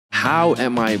How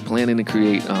am I planning to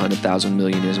create 100,000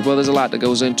 millionaires? Well, there's a lot that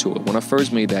goes into it. When I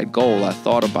first made that goal, I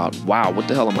thought about, wow, what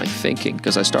the hell am I thinking?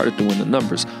 Because I started doing the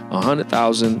numbers.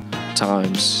 100,000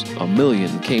 times a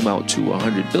million came out to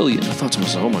 100 billion. I thought to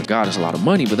myself, oh my God, it's a lot of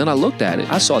money. But then I looked at it.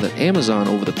 I saw that Amazon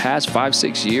over the past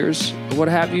 5-6 years, or what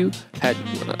have you,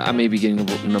 I may be getting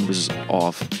the numbers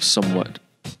off somewhat,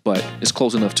 but it's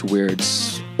close enough to where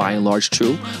it's by and large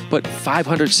true. But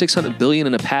 500, 600 billion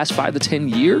in the past 5 to 10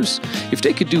 years? If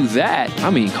they could do that, I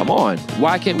mean, come on.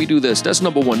 Why can't we do this? That's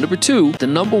number one. Number two, the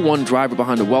number one driver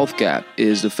behind the wealth gap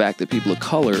is the fact that people of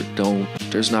color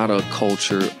there's not a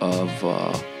culture of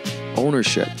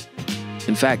ownership.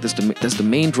 In fact, that's the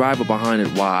main driver behind it,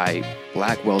 why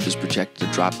black wealth is projected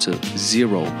to drop to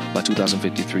 0 by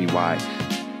 2053, why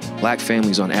black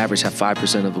families on average have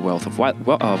 5% of the wealth of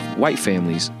white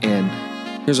families. And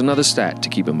here's another stat to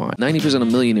keep in mind. 90%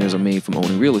 of millionaires are made from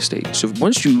owning real estate. So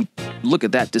once you look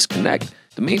at that disconnect,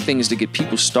 the main thing is to get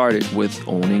people started with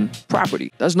owning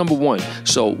property. That's number one.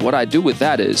 So what I do with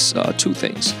that is two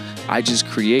things. I just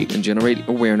create and generate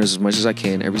awareness as much as I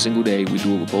can every single day. We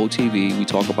do it with Bold TV. We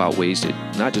talk about ways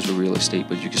that, not just with real estate,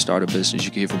 but you can start a business.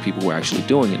 You can hear from people who are actually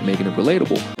doing it, making it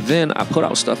relatable. Then I put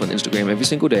out stuff on Instagram every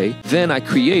single day. Then I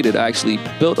actually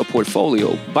built a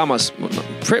portfolio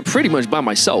pretty much by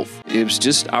myself. It was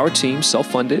just our team,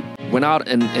 self-funded, went out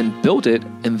and built it,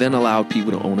 and then allowed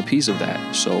people to own a piece of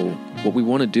that. So what we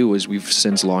want to do is we've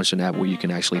since launched an app where you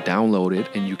can actually download it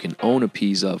and you can own a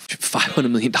piece of $500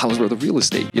 million worth of real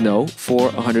estate, for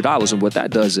 $100. And what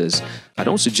that does is, I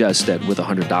don't suggest that with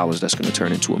 $100 that's going to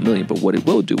turn into $1 million, but what it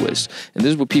will do is, and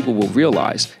this is what people will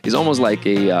realize, is almost like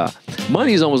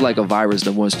money is almost like a virus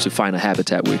that wants to find a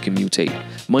habitat where it can mutate.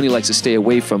 Money likes to stay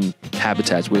away from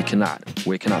habitats where it cannot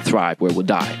thrive, where it will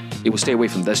die. It will stay away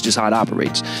from. That's just how it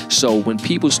operates. So when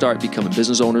people start becoming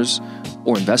business owners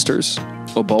or investors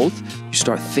or both, you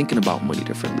start thinking about money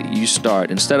differently. You start,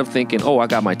 instead of thinking, oh, I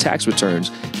got my tax returns,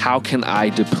 how can I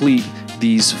deplete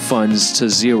these funds to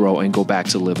 0 and go back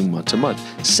to living month to month?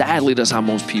 Sadly, that's how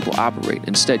most people operate.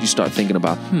 Instead, you start thinking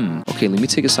about, okay, let me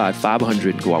take aside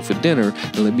 500 and go out for dinner,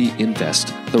 and let me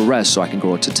invest the rest so I can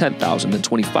grow it to 10,000, then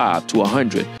 25 to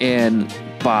 100. And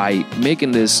by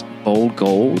making this bold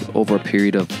goal over a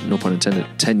period of, no pun intended,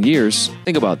 10 years,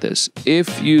 think about this.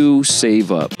 If you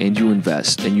save up and you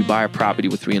invest and you buy a property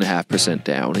with 3.5%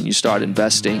 down and you start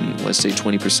investing, let's say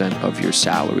 20% of your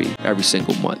salary every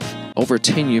single month, over a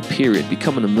 10-year period,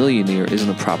 becoming a millionaire isn't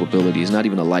a probability. It's not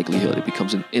even a likelihood. It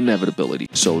becomes an inevitability.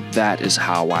 So that is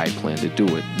how I plan to do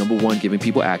it. Number one, giving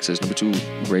people access. Number two,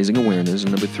 raising awareness.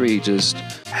 And number three, just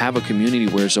have a community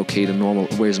where it's okay to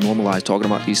where it's normalized talking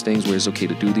about these things, where it's okay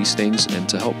to do these things, and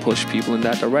to help push people in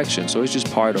that direction. So it's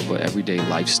just part of an everyday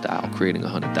lifestyle, creating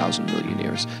 100,000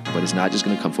 millionaires. But it's not just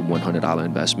going to come from $100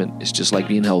 investment. It's just like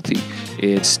being healthy.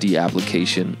 It's the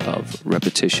application of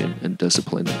repetition and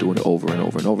discipline and doing it over and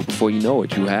over and over. Before you know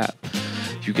it,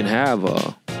 you can have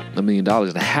 $1 million.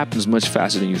 It happens much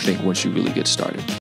faster than you think once you really get started.